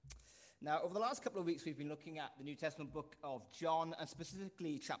Now, over the last couple of weeks, we've been looking at the New Testament book of John, and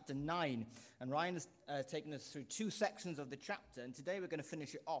specifically chapter 9. And Ryan has taken us through two sections of the chapter, and today we're going to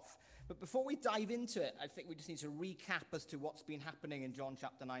finish it off. But before we dive into it, I think we just need to recap as to what's been happening in John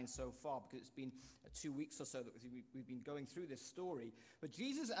chapter 9 so far, because it's been 2 weeks or so that we've been going through this story. But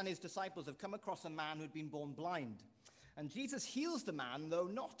Jesus and his disciples have come across a man who'd been born blind. And Jesus heals the man, though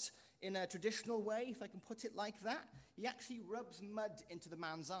not in a traditional way, if I can put it like that. He actually rubs mud into the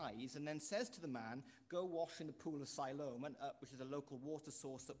man's eyes and then says to the man, go wash in the pool of Siloam, which is a local water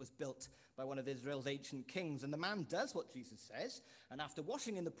source that was built by one of Israel's ancient kings. And the man does what Jesus says, and after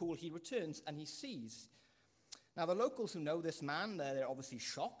washing in the pool, he returns and he sees. Now, the locals who know this man, they're obviously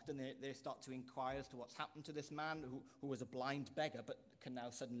shocked, and they start to inquire as to what's happened to this man who was a blind beggar but can now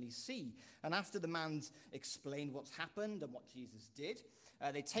suddenly see. And after the man's explained what's happened and what Jesus did,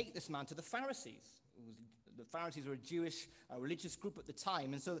 they take this man to the Pharisees. The Pharisees were a Jewish religious group at the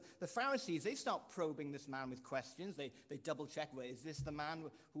time. And so the Pharisees, they start probing this man with questions. They double check, well, is this the man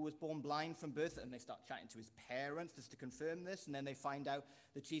who was born blind from birth? And they start chatting to his parents just to confirm this. And then they find out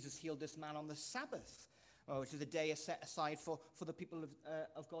that Jesus healed this man on the Sabbath, which is a day set aside for the people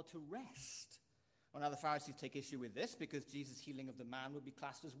of God to rest. Well, now the Pharisees take issue with this because Jesus' healing of the man would be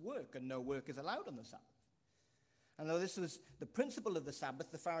classed as work, and no work is allowed on the Sabbath. And though this was the principle of the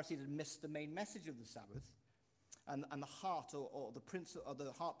Sabbath, the Pharisees had missed the main message of the Sabbath and the heart or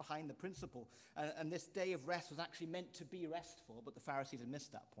the heart behind the principle. And this day of rest was actually meant to be restful, but the Pharisees had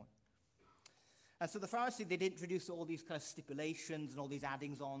missed that point. And so the Pharisees, they'd introduced all these kind of stipulations and all these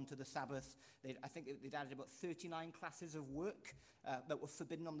addings on to the Sabbath. I think they'd added about 39 classes of work that were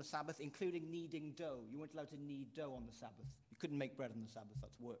forbidden on the Sabbath, including kneading dough. You weren't allowed to knead dough on the Sabbath. You couldn't make bread on the Sabbath.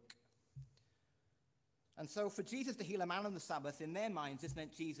 That's work. And so for Jesus to heal a man on the Sabbath, in their minds, this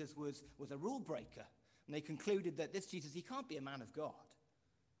meant Jesus was a rule breaker. And they concluded that this Jesus, he can't be a man of God.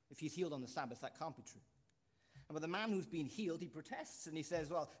 If he's healed on the Sabbath, that can't be true. And with the man who's been healed, he protests and he says,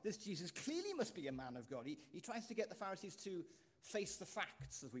 well, this Jesus clearly must be a man of God. He tries to get the Pharisees to face the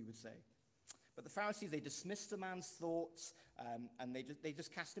facts, as we would say. But the Pharisees, they dismiss the man's thoughts and they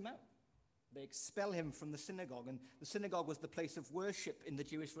just cast him out. They expel him from the synagogue, and the synagogue was the place of worship in the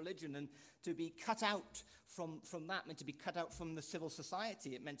Jewish religion, and to be cut out from that meant to be cut out from the civil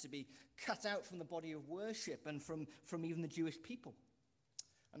society. It meant to be cut out from the body of worship and from even the Jewish people.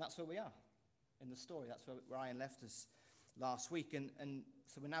 And that's where we are in the story. That's where Ryan left us last week, and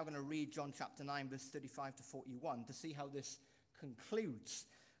so we're now going to read John chapter 9, verse 35 to 41 to see how this concludes.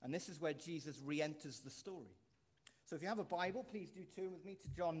 And this is where Jesus re-enters the story. So if you have a Bible, please do turn with me to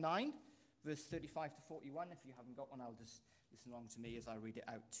John 9, verse 35 to 41. If you haven't got one, I'll just listen along to me as I read it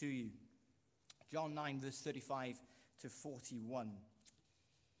out to you. John 9, verse 35 to 41.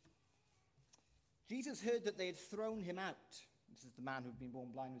 Jesus heard that they had thrown him out. This is the man who had been born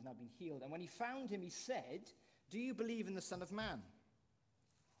blind, who has now been healed. And when he found him, he said, do you believe in the Son of Man?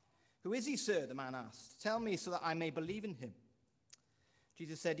 Who is he, sir? The man asked. Tell me so that I may believe in him.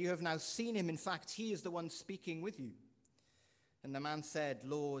 Jesus said, you have now seen him. In fact, he is the one speaking with you. And the man said,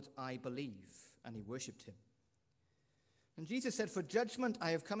 Lord, I believe. And he worshipped him. And Jesus said, for judgment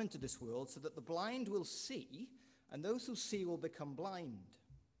I have come into this world, so that the blind will see, and those who see will become blind.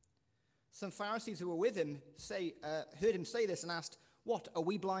 Some Pharisees who were with him heard him say this and asked, what, are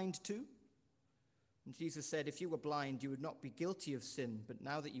we blind too? And Jesus said, if you were blind, you would not be guilty of sin, but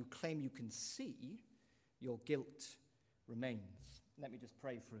now that you claim you can see, your guilt remains. Let me just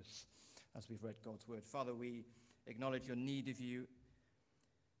pray for us as we've read God's word. Father, we acknowledge your need of you.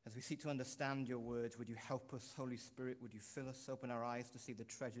 As we seek to understand your words, would you help us, Holy Spirit? Would you fill us, open our eyes to see the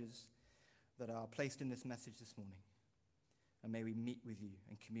treasures that are placed in this message this morning? And may we meet with you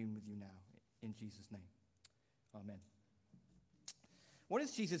and commune with you now. In Jesus' name. Amen. What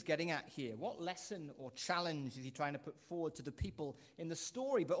is Jesus getting at here? What lesson or challenge is he trying to put forward to the people in the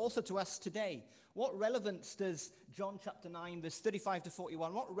story, but also to us today? What relevance does John chapter 9, verse 35 to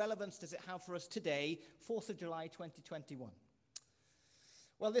 41, what relevance does it have for us today, 4th of July 2021?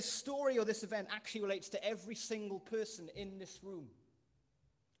 Well, this story or this event actually relates to every single person in this room.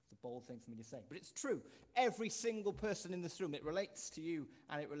 It's a bold thing for me to say, but it's true. Every single person in this room, it relates to you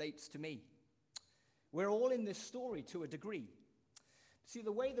and it relates to me. We're all in this story to a degree. See,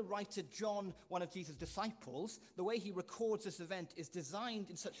 the way the writer John, one of Jesus' disciples, the way he records this event is designed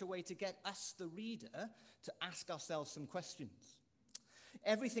in such a way to get us, the reader, to ask ourselves some questions.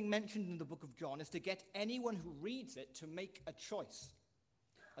 Everything mentioned in the book of John is to get anyone who reads it to make a choice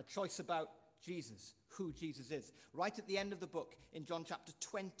about Jesus, who Jesus is. Right at the end of the book, in John chapter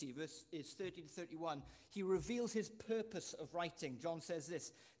 20, verses 30 to 31, he reveals his purpose of writing. John says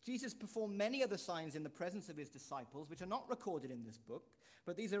this: Jesus performed many other signs in the presence of his disciples, which are not recorded in this book,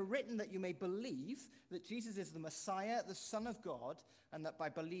 but these are written that you may believe that Jesus is the Messiah, the Son of God, and that by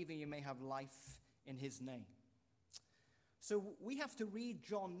believing you may have life in his name. So we have to read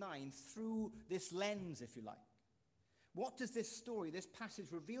John 9 through this lens, if you like. What does this story, this passage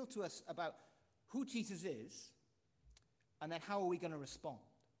reveal to us about who Jesus is, and then how are we going to respond?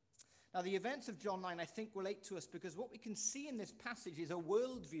 Now, the events of John 9, I think, relate to us because what we can see in this passage is a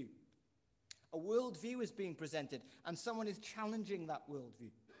worldview. A worldview is being presented, and someone is challenging that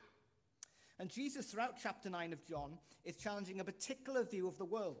worldview. And Jesus, throughout chapter 9 of John, is challenging a particular view of the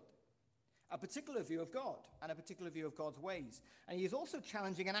world, a particular view of God, and a particular view of God's ways. And he is also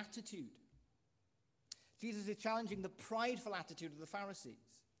challenging an attitude. Jesus is challenging the prideful attitude of the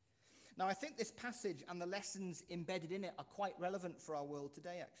Pharisees. Now, I think this passage and the lessons embedded in it are quite relevant for our world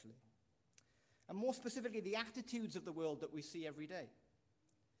today, actually. And more specifically, the attitudes of the world that we see every day.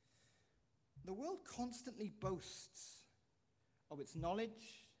 The world constantly boasts of its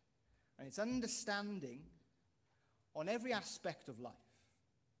knowledge and its understanding on every aspect of life.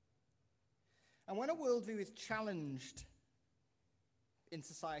 And when a worldview is challenged in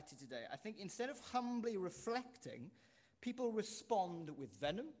society today, I think instead of humbly reflecting, people respond with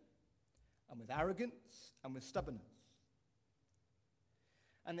venom and with arrogance and with stubbornness.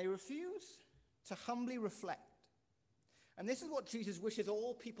 And they refuse to humbly reflect. And this is what Jesus wishes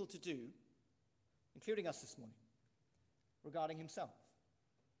all people to do, including us this morning, regarding himself.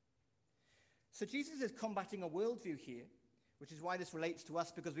 So Jesus is combating a worldview here, which is why this relates to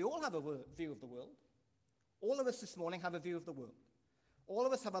us, because we all have a view of the world. All of us this morning have a view of the world. All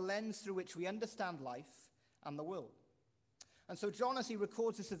of us have a lens through which we understand life and the world. And so John, as he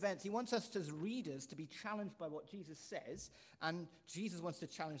records this event, he wants us as readers to be challenged by what Jesus says, and Jesus wants to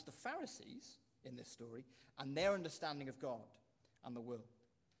challenge the Pharisees in this story and their understanding of God and the world.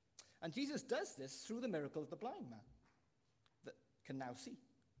 And Jesus does this through the miracle of the blind man that can now see.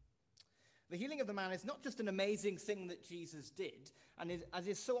 The healing of the man is not just an amazing thing that Jesus did, and as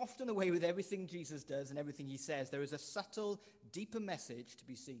is so often the way with everything Jesus does and everything he says, there is a subtle, deeper message to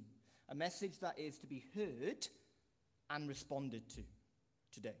be seen, a message that is to be heard and responded to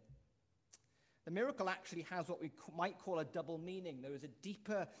today. The miracle actually has what we might call a double meaning. There is a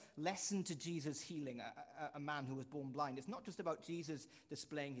deeper lesson to Jesus healing a man who was born blind. It's not just about Jesus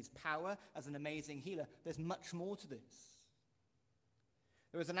displaying his power as an amazing healer. There's much more to this.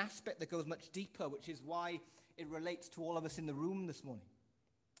 There is an aspect that goes much deeper, which is why it relates to all of us in the room this morning.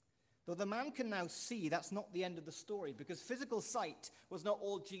 Though the man can now see, that's not the end of the story, because physical sight was not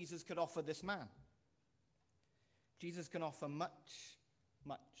all Jesus could offer this man. Jesus can offer much,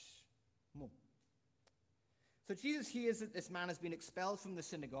 much more. So Jesus hears that this man has been expelled from the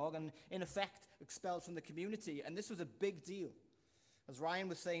synagogue and, in effect, expelled from the community, and this was a big deal. As Ryan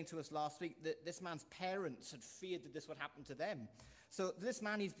was saying to us last week, that this man's parents had feared that this would happen to them. So this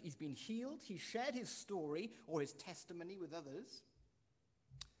man, he's been healed, he's shared his story or his testimony with others,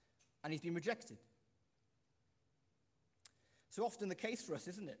 and he's been rejected. So often the case for us,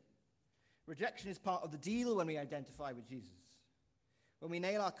 isn't it? Rejection is part of the deal when we identify with Jesus. When we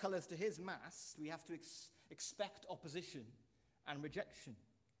nail our colors to his mast, we have to expect opposition and rejection.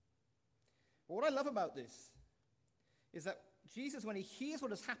 But what I love about this is that Jesus, when he hears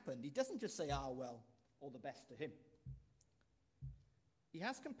what has happened, he doesn't just say, well, all the best to him. He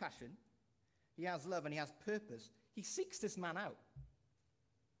has compassion, he has love, and he has purpose. He seeks this man out.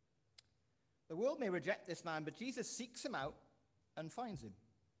 The world may reject this man, but Jesus seeks him out and finds him.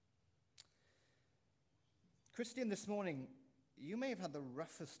 Christian, this morning, you may have had the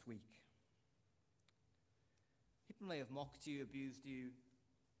roughest week. People may have mocked you, abused you,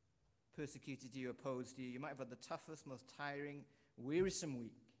 persecuted you, opposed you. You might have had the toughest, most tiring, wearisome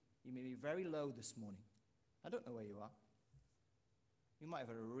week. You may be very low this morning. I don't know where you are. You might have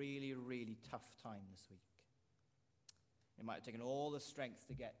had a really, really tough time this week. It might have taken all the strength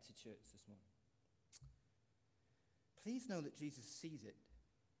to get to church this morning. Please know that Jesus sees it.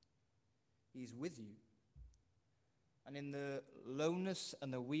 He's with you. And in the lowness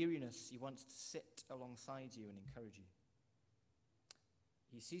and the weariness, he wants to sit alongside you and encourage you.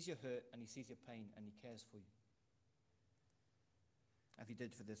 He sees your hurt and he sees your pain and he cares for you, as he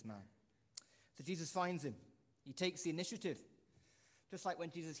did for this man. So Jesus finds him. He takes the initiative. Just like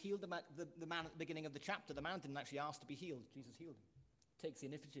when Jesus healed the man at the beginning of the chapter, the man didn't actually ask to be healed. Jesus healed him. He takes the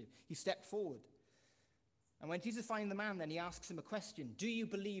initiative. He stepped forward. And when Jesus finds the man, then he asks him a question. Do you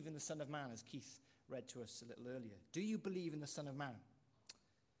believe in the Son of Man, as Keith read to us a little earlier? Do you believe in the Son of Man?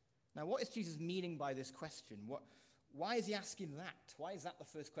 Now, what is Jesus meaning by this question? Why is he asking that? Why is that the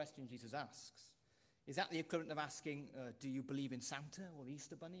first question Jesus asks? Is that the equivalent of asking, do you believe in Santa or the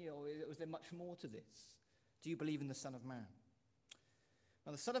Easter Bunny? Or was there much more to this? Do you believe in the Son of Man?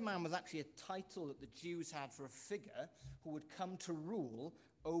 Now, the Son of Man was actually a title that the Jews had for a figure who would come to rule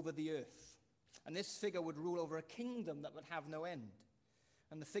over the earth. And this figure would rule over a kingdom that would have no end.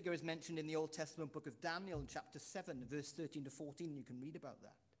 And the figure is mentioned in the Old Testament book of Daniel in chapter 7, verse 13 to 14. You can read about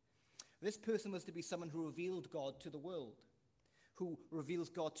that. This person was to be someone who revealed God to the world, who reveals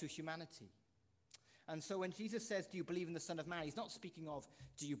God to humanity. And so when Jesus says, do you believe in the Son of Man, he's not speaking of,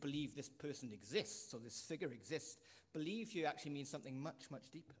 do you believe this person exists or this figure exists? Believe here actually means something much, much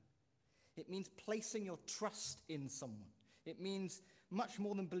deeper. It means placing your trust in someone. It means much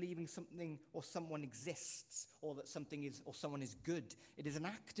more than believing something or someone exists or that something is or someone is good. It is an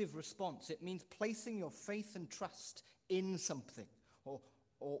active response. It means placing your faith and trust in something or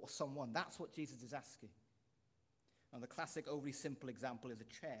someone. That's what Jesus is asking. And the classic overly simple example is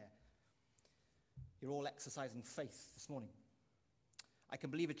a chair. You're all exercising faith this morning. I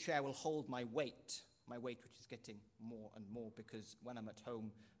can believe a chair will hold my weight which is getting more and more because when I'm at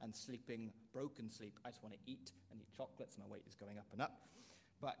home and sleeping broken sleep, I just want to eat and eat chocolates. My weight is going up and up.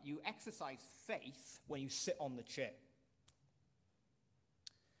 But you exercise faith when you sit on the chair.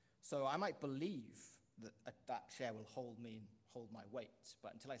 So I might believe that that chair will hold me and hold my weight,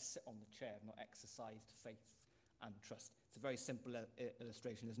 but until I sit on the chair, I've not exercised faith and trust. It's a very simple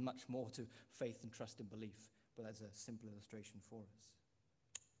illustration. There's much more to faith and trust and belief, but that's a simple illustration for us.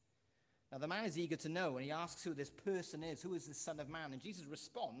 Now, the man is eager to know, and he asks who this person is. Who is the Son of Man? And Jesus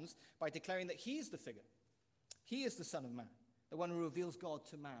responds by declaring that he is the figure. He is the Son of Man, the one who reveals God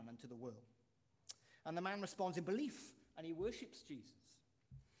to man and to the world. And the man responds in belief, and he worships Jesus.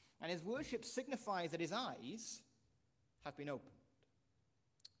 And his worship signifies that his eyes have been opened.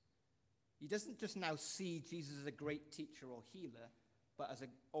 He doesn't just now see Jesus as a great teacher or healer, but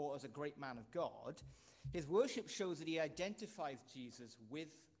as a great man of God. His worship shows that he identifies Jesus with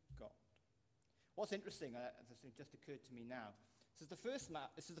God. What's interesting, this just occurred to me now, this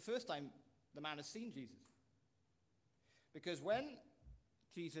is the first time the man has seen Jesus. Because when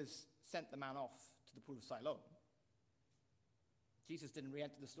Jesus sent the man off to the pool of Siloam, Jesus didn't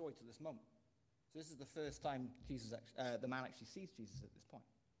re-enter the story to this moment. So this is the first time the man actually sees Jesus at this point.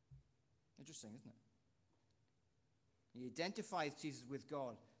 Interesting, isn't it? He identifies Jesus with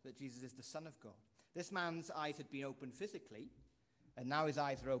God, that Jesus is the Son of God. This man's eyes had been opened physically, and now his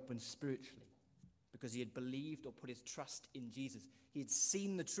eyes are open spiritually, because he had believed or put his trust in Jesus. He had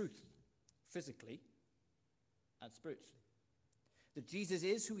seen the truth physically and spiritually. That Jesus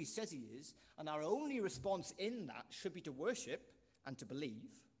is who he says he is, and our only response in that should be to worship and to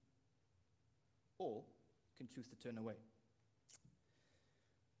believe, or can choose to turn away.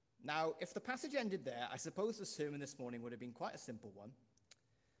 Now, if the passage ended there, I suppose the sermon this morning would have been quite a simple one.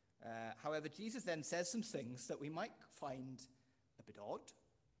 However, Jesus then says some things that we might find a bit odd.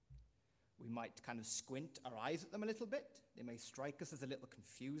 We might kind of squint our eyes at them a little bit. They may strike us as a little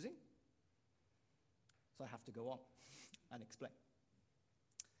confusing. So I have to go on and explain.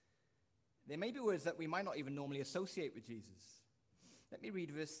 There may be words that we might not even normally associate with Jesus. Let me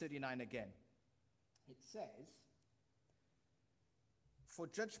read verse 39 again. It says, "For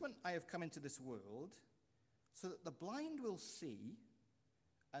judgment I have come into this world, so that the blind will see,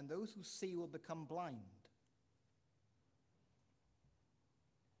 and those who see will become blind."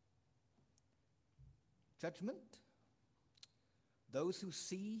 Judgment? Those who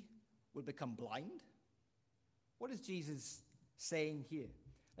see will become blind? What is Jesus saying here?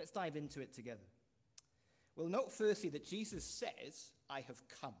 Let's dive into it together. We'll note firstly that Jesus says, "I have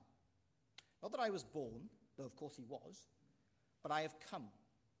come." Not that I was born, though of course he was, but I have come.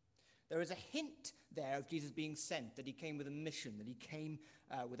 There is a hint there of Jesus being sent, that he came with a mission, that he came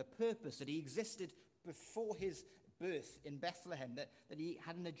with a purpose, that he existed before his birth in Bethlehem, that he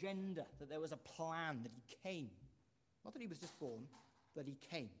had an agenda, that there was a plan, that he came. Not that he was just born, that he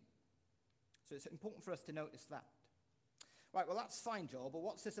came. So it's important for us to notice that. Right, well, that's fine, Joel, but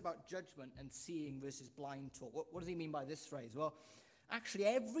what's this about judgment and seeing versus blind talk? What does he mean by this phrase? Well, actually,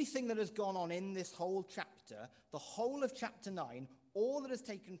 everything that has gone on in this whole chapter, the whole of chapter 9, all that has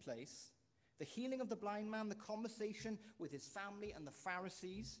taken place, the healing of the blind man, the conversation with his family and the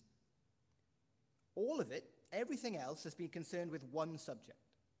Pharisees, all of it, everything else has been concerned with one subject: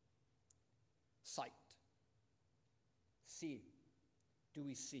 sight. Seeing. Do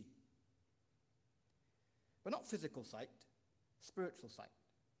we see? But not physical sight, spiritual sight.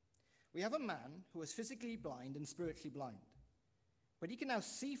 We have a man who is physically blind and spiritually blind, but he can now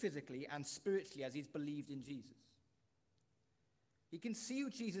see physically and spiritually as he's believed in Jesus. He can see who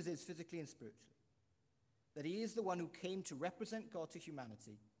Jesus is physically and spiritually, that he is the one who came to represent God to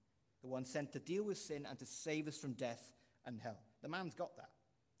humanity, the one sent to deal with sin and to save us from death and hell. The man's got that.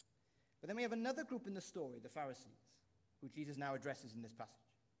 But then we have another group in the story, the Pharisees, who Jesus now addresses in this passage.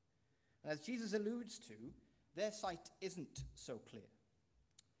 And as Jesus alludes to, their sight isn't so clear.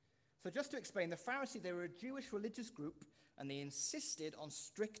 So just to explain, the Pharisees, they were a Jewish religious group, and they insisted on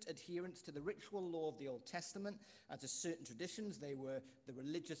strict adherence to the ritual law of the Old Testament and to certain traditions. They were the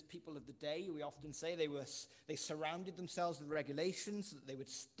religious people of the day, we often say. They surrounded themselves with regulations so that they would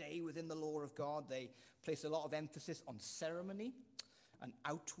stay within the law of God. They placed a lot of emphasis on ceremony and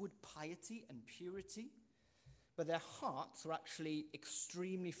outward piety and purity. But their hearts were actually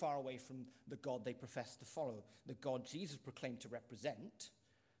extremely far away from the God they professed to follow, the God Jesus proclaimed to represent,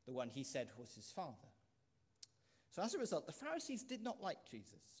 the one he said was his Father. So as a result, the Pharisees did not like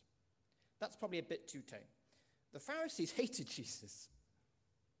Jesus. That's probably a bit too tame. The Pharisees hated Jesus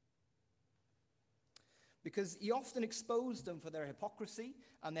because he often exposed them for their hypocrisy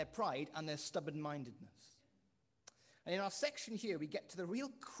and their pride and their stubborn-mindedness. And in our section here, we get to the real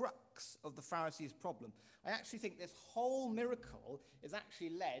crux of the Pharisees' problem. I actually think this whole miracle is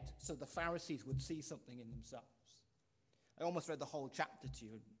actually led so the Pharisees would see something in themselves. I almost read the whole chapter to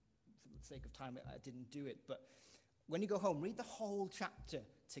you. For the sake of time, I didn't do it. But when you go home, read the whole chapter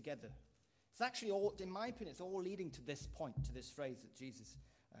together. It's actually all, in my opinion, it's all leading to this point, to this phrase that Jesus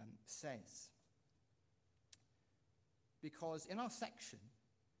says. Because in our section,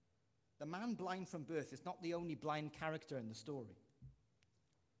 the man blind from birth is not the only blind character in the story.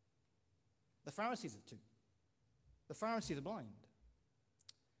 The Pharisees are too. The Pharisees are blind.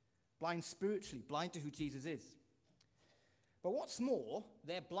 Blind spiritually, blind to who Jesus is. But what's more,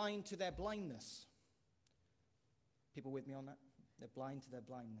 they're blind to their blindness. People with me on that? They're blind to their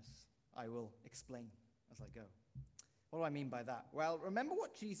blindness. I will explain as I go. What do I mean by that? Well, remember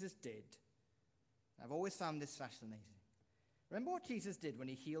what Jesus did. I've always found this fascinating. Remember what Jesus did when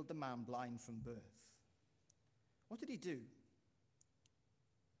he healed the man blind from birth. What did he do?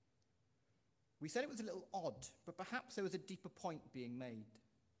 We said it was a little odd, but perhaps there was a deeper point being made.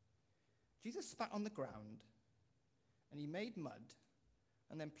 Jesus spat on the ground, and he made mud,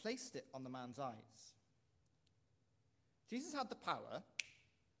 and then placed it on the man's eyes. Jesus had the power,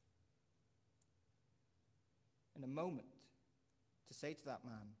 in a moment, to say to that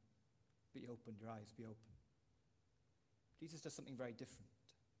man, "Be opened, your eyes be open." Jesus does something very different.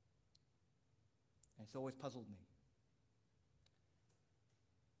 And it's always puzzled me.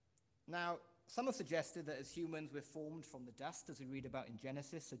 Now, some have suggested that as humans we're formed from the dust, as we read about in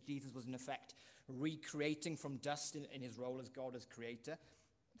Genesis, so Jesus was in effect recreating from dust in his role as God as creator.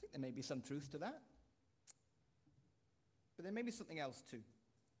 I think there may be some truth to that. But there may be something else too.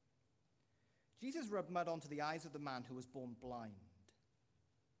 Jesus rubbed mud onto the eyes of the man who was born blind.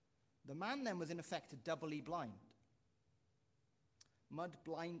 The man then was in effect doubly blind. Mud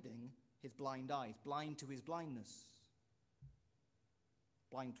blinding his blind eyes, blind to his blindness.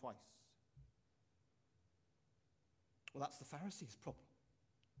 Blind twice. Well, that's the Pharisees' problem.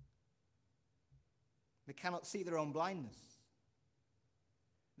 They cannot see their own blindness.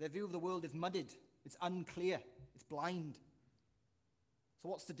 Their view of the world is mudded, it's unclear, it's blind. So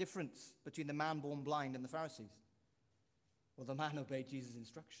what's the difference between the man born blind and the Pharisees? Well, the man obeyed Jesus'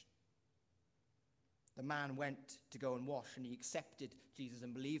 instruction. The man went to go and wash, and he accepted Jesus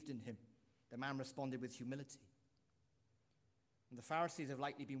and believed in him. The man responded with humility. And the Pharisees have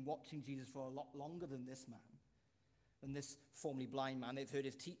likely been watching Jesus for a lot longer than this man, than this formerly blind man. They've heard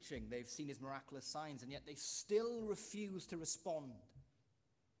his teaching, they've seen his miraculous signs, and yet they still refuse to respond,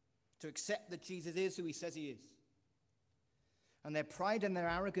 to accept that Jesus is who he says he is. And their pride and their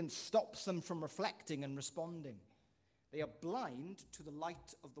arrogance stops them from reflecting and responding. They are blind to the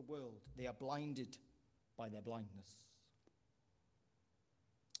light of the world. They are blinded by their blindness.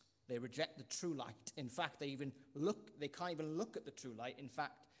 They reject the true light. In fact, they can't even look at the true light. In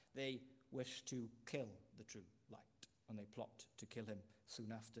fact, they wish to kill the true light, and they plot to kill him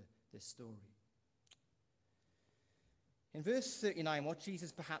soon after this story. In verse 39, what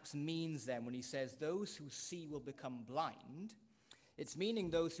Jesus perhaps means then when he says, "Those who see will become blind," it's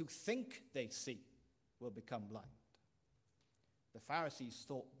meaning those who think they see will become blind. The Pharisees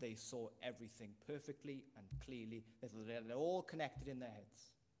thought they saw everything perfectly and clearly. They're all connected in their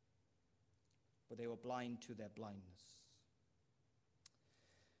heads. But they were blind to their blindness.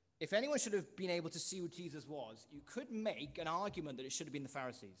 If anyone should have been able to see who Jesus was, you could make an argument that it should have been the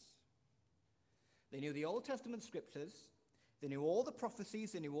Pharisees. They knew the Old Testament scriptures. They knew all the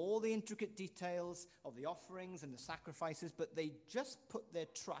prophecies. They knew all the intricate details of the offerings and the sacrifices, but they just put their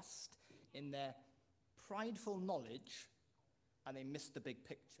trust in their prideful knowledge and they missed the big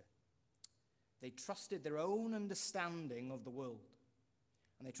picture. They trusted their own understanding of the world,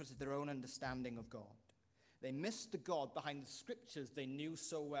 and they trusted their own understanding of God. They missed the God behind the scriptures they knew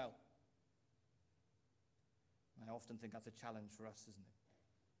so well. I often think that's a challenge for us, isn't it?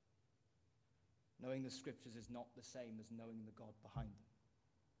 Knowing the scriptures is not the same as knowing the God behind them.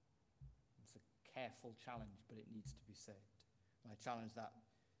 It's a careful challenge, but it needs to be said. And I challenge that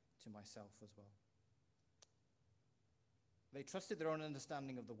to myself as well. They trusted their own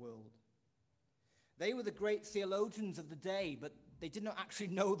understanding of the world. They were the great theologians of the day, but they did not actually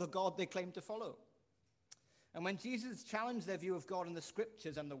know the God they claimed to follow. And when Jesus challenged their view of God in the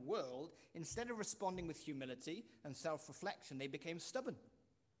scriptures and the world, instead of responding with humility and self-reflection, they became stubborn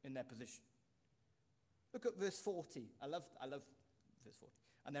in their position. Look at verse 40. I love verse 40.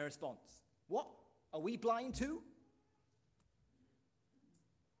 And their response. What? Are we blind too?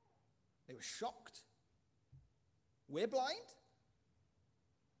 They were shocked. We're blind?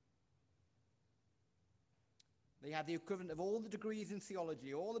 They had the equivalent of all the degrees in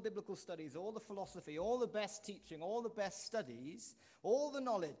theology, all the biblical studies, all the philosophy, all the best teaching, all the best studies, all the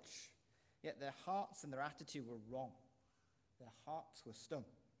knowledge. Yet their hearts and their attitude were wrong. Their hearts were stubborn.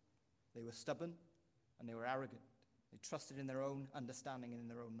 They were stubborn and they were arrogant. They trusted in their own understanding and in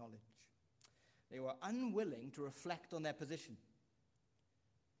their own knowledge. They were unwilling to reflect on their position,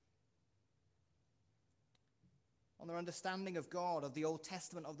 on their understanding of God, of the Old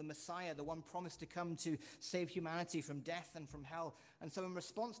Testament, of the Messiah, the one promised to come to save humanity from death and from hell. And so in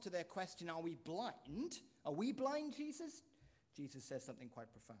response to their question, are we blind? Are we blind, Jesus? Jesus says something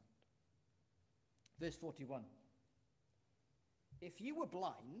quite profound. Verse 41. If you were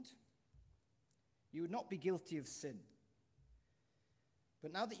blind, you would not be guilty of sin.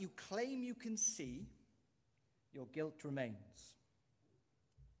 But now that you claim you can see, your guilt remains.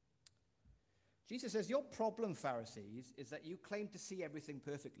 Jesus says, your problem, Pharisees, is that you claim to see everything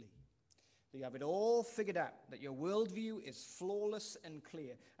perfectly, that you have it all figured out, that your worldview is flawless and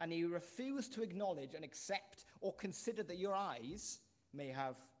clear, and you refuse to acknowledge and accept or consider that your eyes may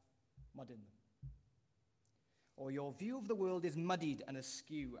have mud in them. Or your view of the world is muddied and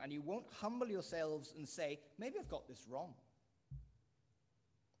askew, and you won't humble yourselves and say, maybe I've got this wrong.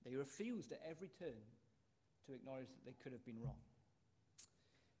 They refused at every turn to acknowledge that they could have been wrong.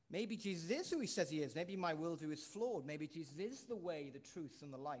 Maybe Jesus is who he says he is. Maybe my worldview is flawed. Maybe Jesus is the way, the truth,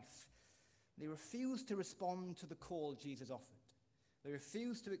 and the life. They refuse to respond to the call Jesus offered. They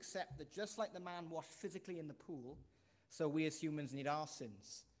refuse to accept that just like the man washed physically in the pool, so we as humans need our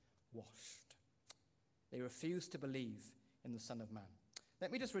sins washed. They refuse to believe in the Son of Man.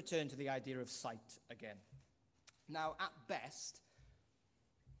 Let me just return to the idea of sight again. Now, at best,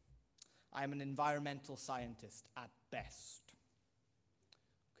 I'm an environmental scientist, at best.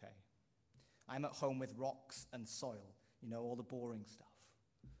 I'm at home with rocks and soil, all the boring stuff,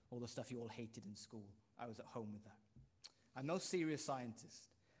 all the stuff you all hated in school. I was at home with that. I'm no serious scientist.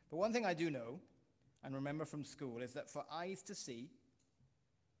 But one thing I do know, and remember from school, is that for eyes to see,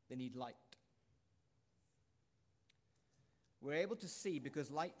 they need light. We're able to see because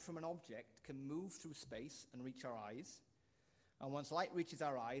light from an object can move through space and reach our eyes. And once light reaches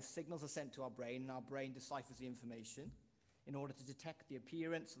our eyes, signals are sent to our brain, and our brain deciphers the information in order to detect the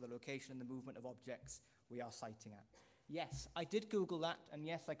appearance, or the location, and the movement of objects we are sighting at. Yes, I did Google that, and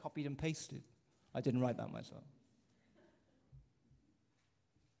yes, I copied and pasted. I didn't write that myself.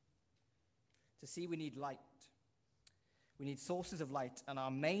 To see, we need light. We need sources of light, and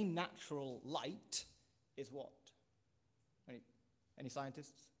our main natural light is what? Any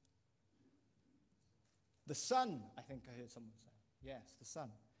scientists? The sun, I think I heard someone say. Yes, the sun.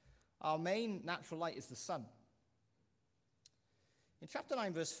 Our main natural light is the sun. In chapter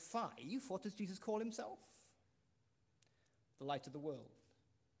 9, verse 5, what does Jesus call himself? The light of the world.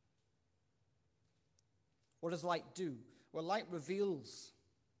 What does light do? Well, light reveals,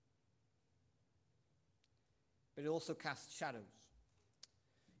 but it also casts shadows.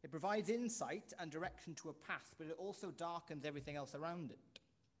 It provides insight and direction to a path, but it also darkens everything else around it.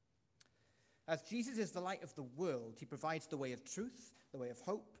 As Jesus is the light of the world, he provides the way of truth, the way of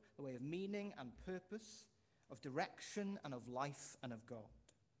hope, the way of meaning and purpose, of direction and of life and of God.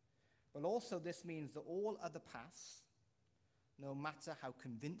 But also this means that all other paths, no matter how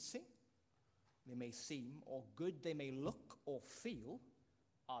convincing they may seem, or good they may look or feel,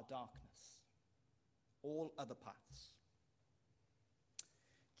 are darkness. All other paths.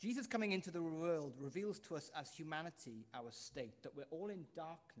 Jesus coming into the world reveals to us as humanity our state, that we're all in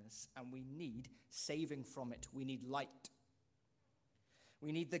darkness and we need saving from it. We need light.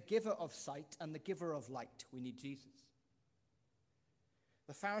 We need the giver of sight and the giver of light. We need Jesus.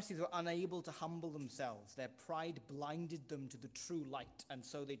 The Pharisees were unable to humble themselves. Their pride blinded them to the true light, and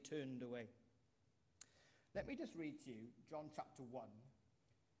so they turned away. Let me just read to you John chapter 1,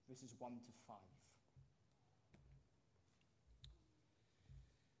 verses 1 to 5.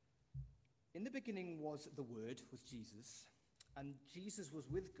 In the beginning was the Word, was Jesus, and Jesus was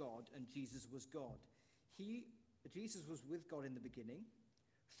with God, and Jesus was God. Jesus was with God in the beginning.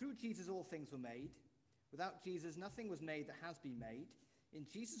 Through Jesus all things were made. Without Jesus nothing was made that has been made. In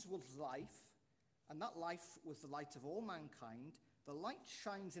Jesus was life, and that life was the light of all mankind. The light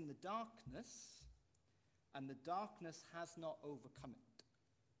shines in the darkness, and the darkness has not overcome it.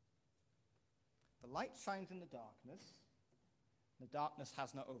 The light shines in the darkness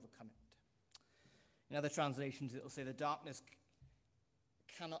has not overcome it. In other translations, it will say the darkness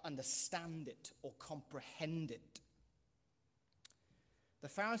cannot understand it or comprehend it. The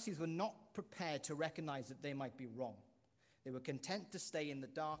Pharisees were not prepared to recognize that they might be wrong. They were content to stay in the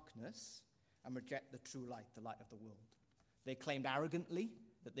darkness and reject the true light, the light of the world. They claimed arrogantly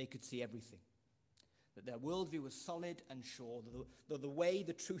that they could see everything, that their worldview was solid and sure, that the way,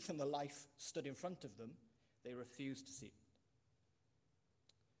 the truth, and the life stood in front of them, they refused to see it.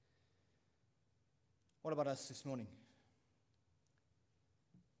 What about us this morning?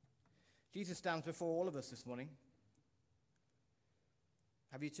 Jesus stands before all of us this morning.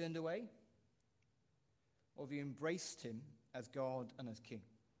 Have you turned away? Or have you embraced him as God and as King?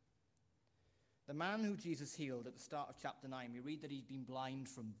 The man who Jesus healed at the start of chapter 9, we read that he'd been blind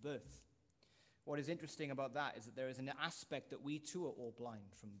from birth. What is interesting about that is that there is an aspect that we too are all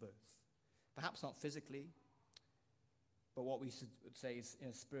blind from birth. Perhaps not physically, but what we would say is in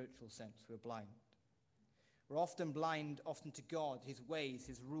a spiritual sense, we're blind. We're often blind, often to God, his ways,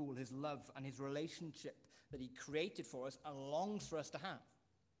 his rule, his love, and his relationship that he created for us and longs for us to have.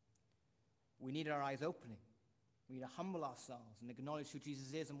 We need our eyes opening. We need to humble ourselves and acknowledge who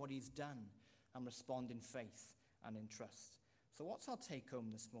Jesus is and what he's done and respond in faith and in trust. So what's our take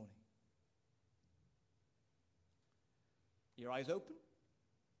home this morning? Your eyes open?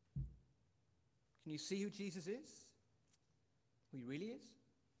 Can you see who Jesus is? Who he really is?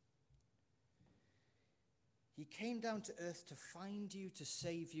 He came down to earth to find you, to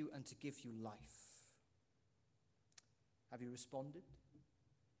save you, and to give you life. Have you responded?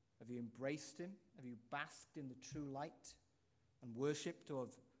 Have you embraced him? Have you basked in the true light and worshipped, or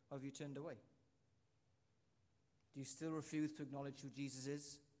have you turned away? Do you still refuse to acknowledge who Jesus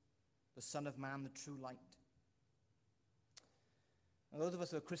is, the Son of Man, the true light? And those of us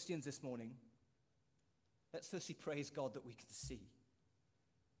who are Christians this morning, let's firstly praise God that we can see,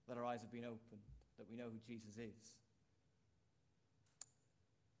 that our eyes have been opened, that we know who Jesus is.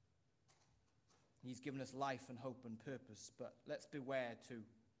 He's given us life and hope and purpose, but let's beware too.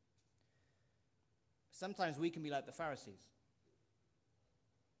 Sometimes we can be like the Pharisees.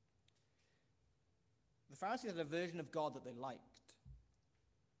 The Pharisees had a version of God that they liked,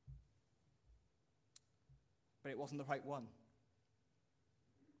 but it wasn't the right one.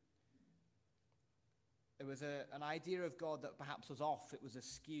 There was an idea of God that perhaps was off, it was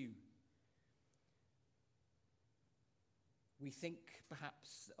askew. We think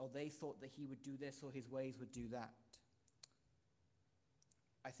perhaps, or they thought that he would do this or his ways would do that.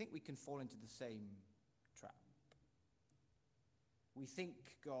 I think we can fall into the same trap. We think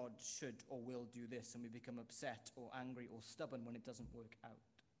God should or will do this, and we become upset or angry or stubborn when it doesn't work out.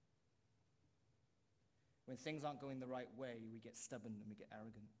 When things aren't going the right way, we get stubborn and we get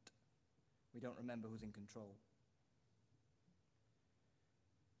arrogant. We don't remember who's in control.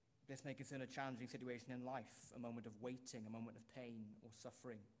 This may concern a challenging situation in life, a moment of waiting, a moment of pain or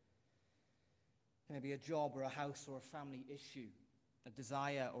suffering. It may be a job or a house or a family issue, a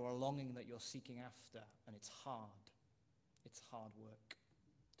desire or a longing that you're seeking after, and it's hard. It's hard work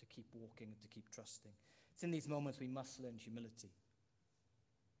to keep walking and to keep trusting. It's in these moments we must learn humility.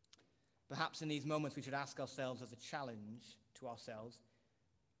 Perhaps in these moments we should ask ourselves as a challenge to ourselves,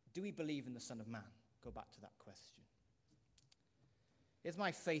 do we believe in the Son of Man? Go back to that question. Is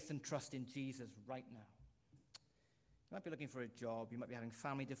my faith and trust in Jesus right now? You might be looking for a job, you might be having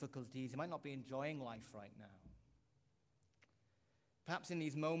family difficulties, you might not be enjoying life right now. Perhaps in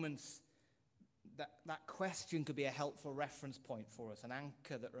these moments, that question could be a helpful reference point for us, an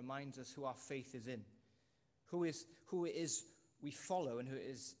anchor that reminds us who our faith is in, who it is we follow and who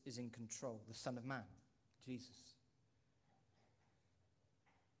it is in control, the Son of Man, Jesus.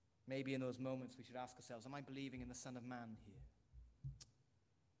 Maybe in those moments we should ask ourselves, am I believing in the Son of Man here?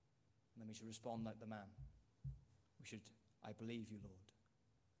 And then we should respond like the man. We should, I believe you, Lord.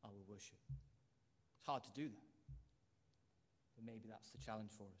 I will worship. It's hard to do that. But maybe that's the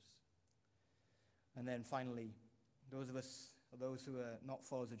challenge for us. And then finally, those of us or those who are not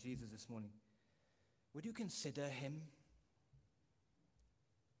followers of Jesus this morning, would you consider him?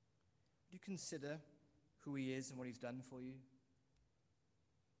 Would you consider who he is and what he's done for you?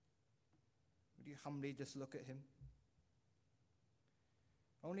 Would you humbly just look at him?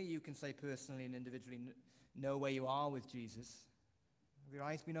 Only you can say personally and individually know where you are with Jesus. Have your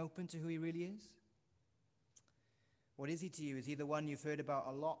eyes been open to who he really is? What is he to you? Is he the one you've heard about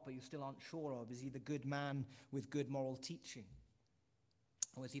a lot but you still aren't sure of? Is he the good man with good moral teaching?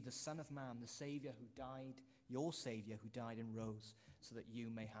 Or is he the Son of Man, the Savior who died, your Savior who died and rose so that you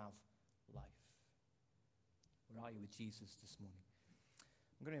may have life? Where are you with Jesus this morning?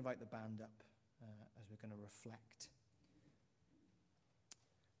 I'm going to invite the band up as we're going to reflect.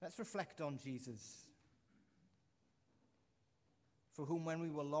 Let's reflect on Jesus, for whom when we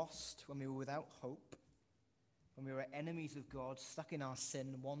were lost, when we were without hope, when we were enemies of God, stuck in our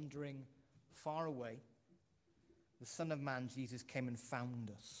sin, wandering far away, the Son of Man, Jesus, came and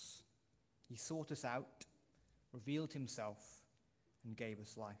found us. He sought us out, revealed himself, and gave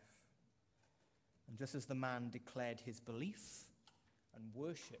us life. And just as the man declared his belief and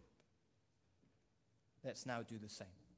worship, let's now do the same.